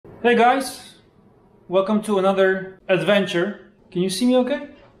Hey guys, welcome to another adventure. Can you see me okay?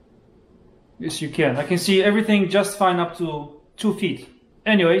 Yes, you can. I can see everything just fine up to 2 feet.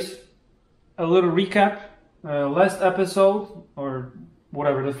 Anyways, a little recap. Last episode, or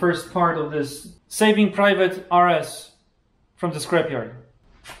whatever, the first part of this saving Private RS from the scrapyard.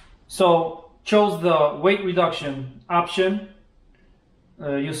 So, chose the weight reduction option.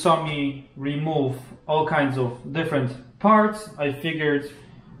 You saw me remove all kinds of different parts. I figured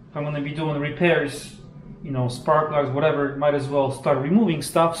if I'm going to be doing repairs, you know, spark plugs, whatever, might as well start removing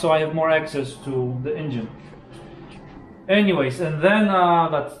stuff so I have more access to the engine. Anyways, and then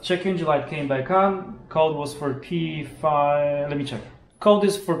that check engine light came back on. Code was for P5, let me check. Code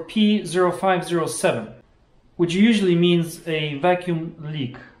is for P0507, which usually means a vacuum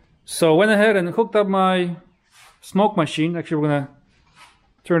leak. So went ahead and hooked up my smoke machine. Actually, we're going to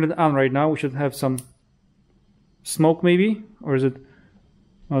turn it on right now. We should have some smoke maybe, or is it?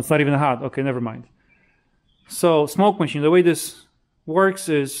 Oh, it's not even hot. Okay, never mind. So, smoke machine, the way this works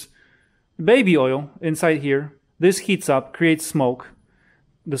is baby oil inside here. This heats up, creates smoke.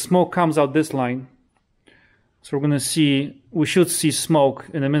 The smoke comes out this line. So we're going to see, we should see smoke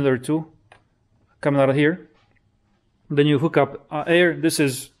in a minute or two coming out of here. Then you hook up air. This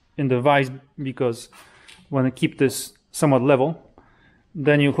is in the vise because we want to keep this somewhat level.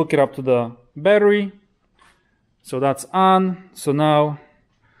 Then you hook it up to the battery. So that's on. So now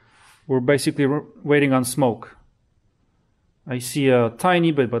we're basically waiting on smoke. I see a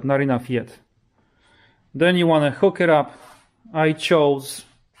tiny bit, but not enough yet. Then you want to hook it up. I chose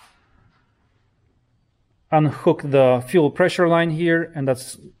unhook the fuel pressure line here, and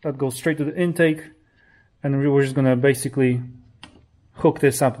that goes straight to the intake. And we're just going to basically hook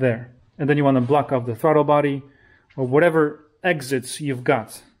this up there. And then you want to block off the throttle body or whatever exits you've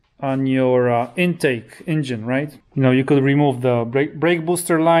got on your intake engine, right? You know, you could remove the brake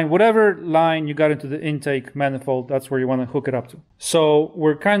booster line, whatever line you got into the intake manifold, that's where you want to hook it up to. So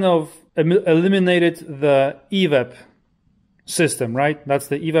we're kind of eliminated the evap system, right? That's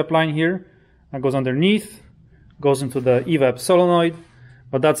the evap line here. That goes underneath, goes into the evap solenoid,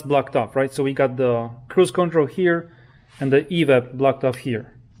 but that's blocked off, right? So we got the cruise control here and the evap blocked off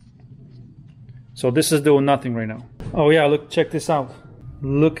here. So this is doing nothing right now. Oh yeah, look, check this out.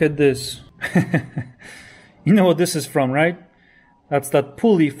 Look at this. You know what this is from, right? That's that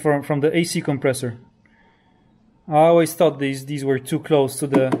pulley from the AC compressor. I always thought these were too close to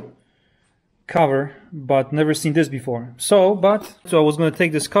the cover, but never seen this before. So I was going to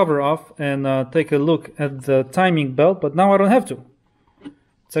take this cover off and take a look at the timing belt, but now I don't have to.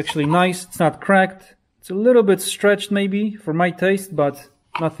 It's actually nice. It's not cracked. It's a little bit stretched maybe for my taste, but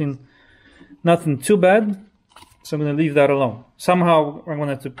nothing too bad. So I'm going to leave that alone. Somehow I'm going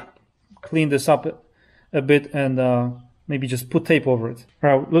to have to clean this up a bit and maybe just put tape over it.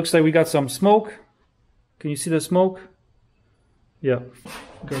 All right, looks like we got some smoke. Can you see the smoke? Yeah,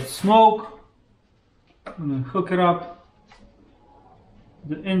 got smoke. I'm going to hook it up.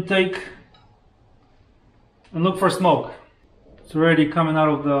 The intake. And look for smoke. It's already coming out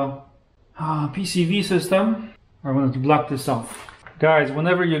of the PCV system. I wanted to block this off. Guys,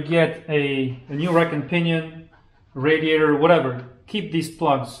 whenever you get a new rack and pinion, radiator, whatever, keep these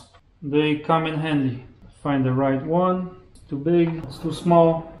plugs. They come in handy. Find the right one. It's too big, it's too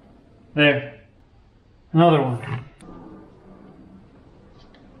small. There. Another one.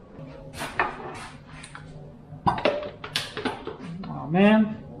 Oh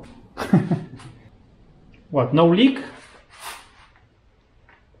man. What, no leak?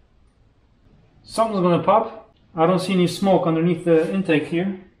 Something's gonna pop. I don't see any smoke underneath the intake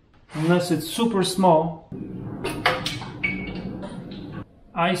here. Unless it's super small.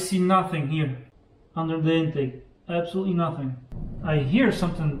 I see nothing here under the intake. Absolutely nothing. I hear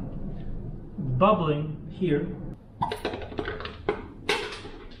something bubbling here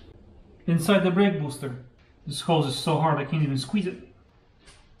inside the brake booster. This hose is so hard I can't even squeeze it.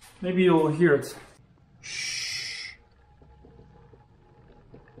 Maybe you'll hear it. Shh.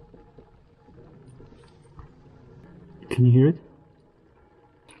 Can you hear it?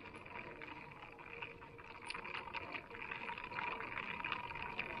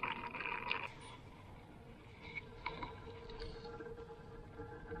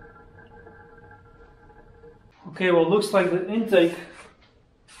 Okay, well, it looks like the intake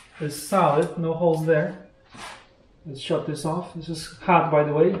is solid, no holes there. Let's shut this off. This is hot, by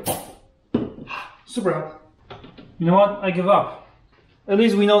the way. Super hot. You know what? I give up. At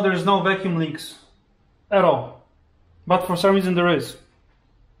least we know there's no vacuum leaks at all. But for some reason there is.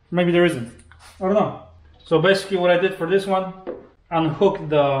 Maybe there isn't. I don't know. So basically what I did for this one, unhooked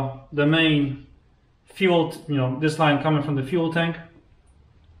the main fuel, this line coming from the fuel tank.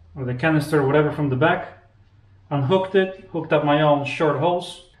 or the canister, whatever, from the back. Unhooked it, hooked up my own short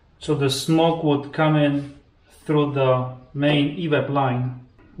hose, so the smoke would come in through the main evap line,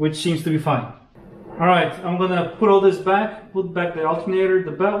 which seems to be fine. Alright, I'm gonna put all this back, put back the alternator,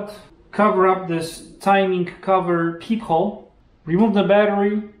 the belt, cover up this timing cover peephole, remove the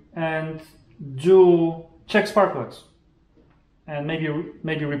battery, and check spark plugs, and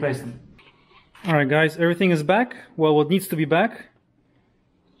maybe replace them. Alright guys, everything is back. Well, what needs to be back.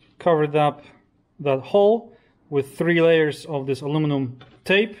 Covered up that hole with 3 layers of this aluminum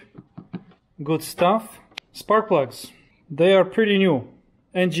tape. Good stuff. Spark plugs. They are pretty new.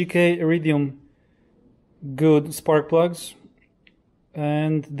 NGK Iridium good spark plugs.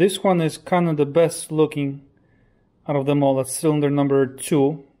 And this one is kind of the best looking out of them all. That's cylinder number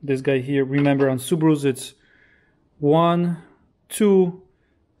 2. This guy here, remember on Subarus it's 1, 2,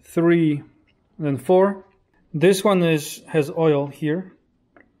 3, and then 4. This one has oil here.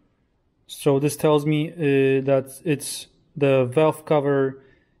 So this tells me that it's the valve cover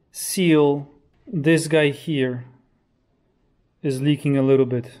seal. This guy here is leaking a little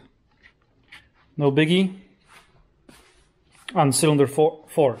bit. No biggie. On cylinder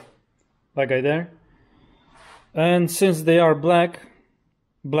 4, that guy there. And since they are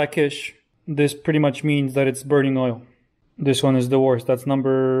blackish, this pretty much means that it's burning oil. This one is the worst. That's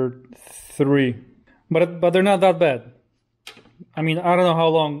number 3. But they're not that bad. I mean, I don't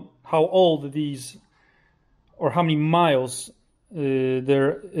know how old these, or how many miles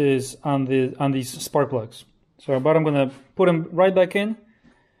there is on these spark plugs. So, but I'm gonna put them right back in,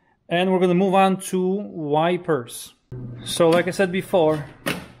 and we're gonna move on to wipers. So, like I said before,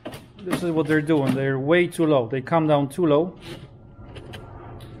 this is what they're doing. They're way too low. They come down too low.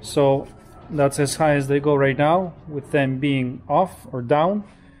 So that's as high as they go right now, with them being off or down.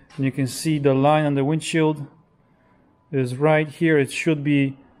 And you can see the line on the windshield is right here. It should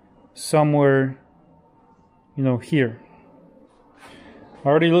be somewhere, you know, here. I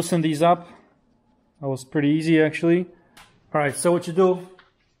already loosened these up. That was pretty easy actually. Alright, so what you do,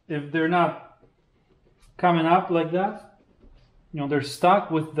 if they're not coming up like that, you know, they're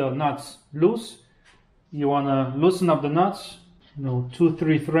stuck with the nuts loose, you want to loosen up the nuts, you know,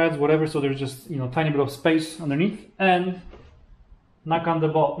 2-3 threads, whatever, so there's just, you know, tiny bit of space underneath, and knock on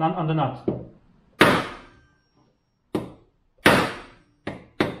the nut.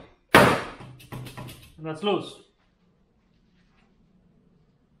 And that's loose.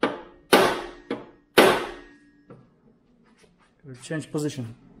 Change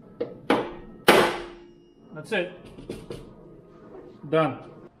position. That's it. Done.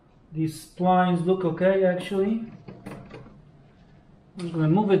 These splines look okay actually. I'm going to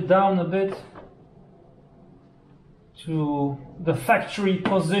move it down a bit to the factory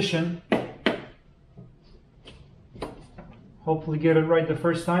position. Hopefully get it right the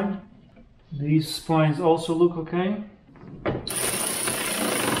first time. These splines also look okay.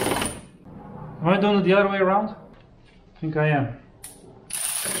 Am I doing it the other way around? I think I am.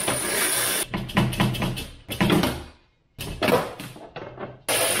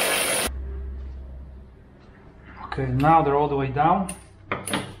 Okay, now they're all the way down.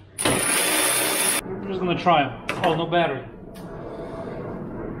 We're just gonna try them. Oh, no battery.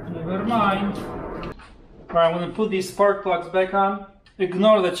 Never mind. Alright, I'm gonna put these spark plugs back on.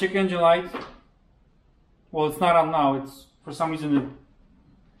 Ignore the check engine light. Well, it's not on now. It's, for some reason,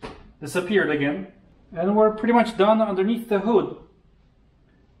 it disappeared again. And we're pretty much done underneath the hood.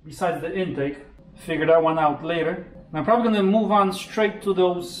 Besides the intake. Figure that one out later. And I'm probably gonna move on straight to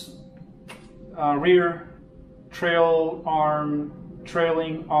those rear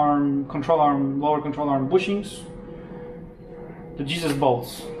trailing arm, control arm, lower control arm bushings. The Jesus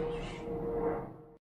bolts.